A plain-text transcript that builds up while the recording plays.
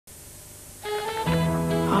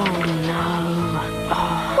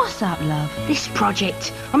What's up, love? This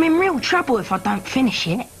project, I'm in real trouble if I don't finish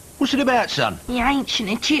it. What's it about, son? The ancient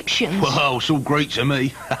Egyptians. Well, it's all Greek to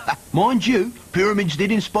me. Mind you, pyramids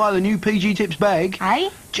did inspire the new PG Tips bag.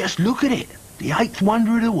 Eh? Just look at it. The eighth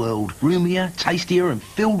wonder of the world. Roomier, tastier and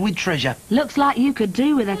filled with treasure. Looks like you could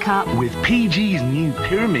do with a cup. With PG's new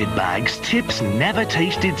pyramid bags, Tips never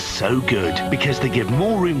tasted so good because they give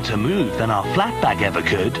more room to move than our flat bag ever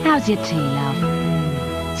could. How's your tea,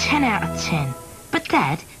 love? 10 out of 10. But,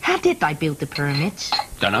 Dad, how did they build the pyramids?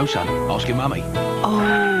 Don't know, son. Ask your mummy.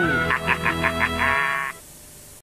 Oh.